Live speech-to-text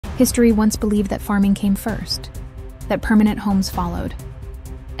History once believed that farming came first, that permanent homes followed,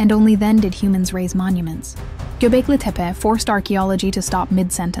 and only then did humans raise monuments. Göbekli Tepe forced archaeology to stop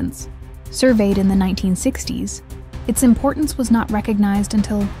mid-sentence. Surveyed in the 1960s, its importance was not recognized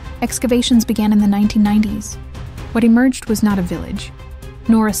until excavations began in the 1990s. What emerged was not a village,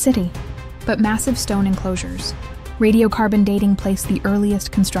 nor a city, but massive stone enclosures. Radiocarbon dating placed the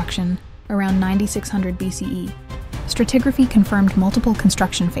earliest construction around 9600 BCE. Stratigraphy confirmed multiple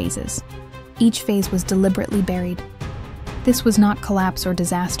construction phases. Each phase was deliberately buried. This was not collapse or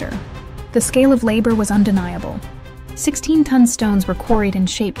disaster. The scale of labor was undeniable. 16-ton stones were quarried and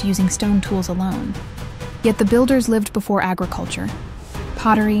shaped using stone tools alone. Yet the builders lived before agriculture,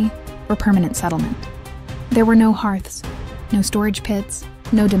 pottery, or permanent settlement. There were no hearths, no storage pits,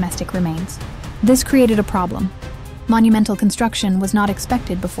 no domestic remains. This created a problem. Monumental construction was not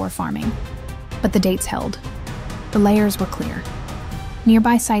expected before farming. But the dates held. The layers were clear.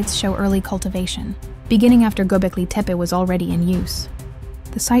 Nearby sites show early cultivation, beginning after Göbekli Tepe was already in use.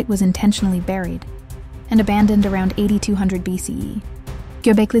 The site was intentionally buried and abandoned around 8200 BCE.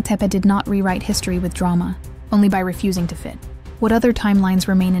 Göbekli Tepe did not rewrite history with drama, only by refusing to fit. What other timelines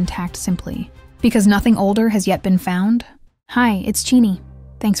remain intact simply because nothing older has yet been found? Hi, it's Chini.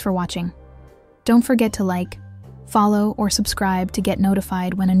 Thanks for watching. Don't forget to like, follow, or subscribe to get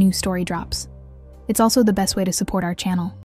notified when a new story drops. It's also the best way to support our channel.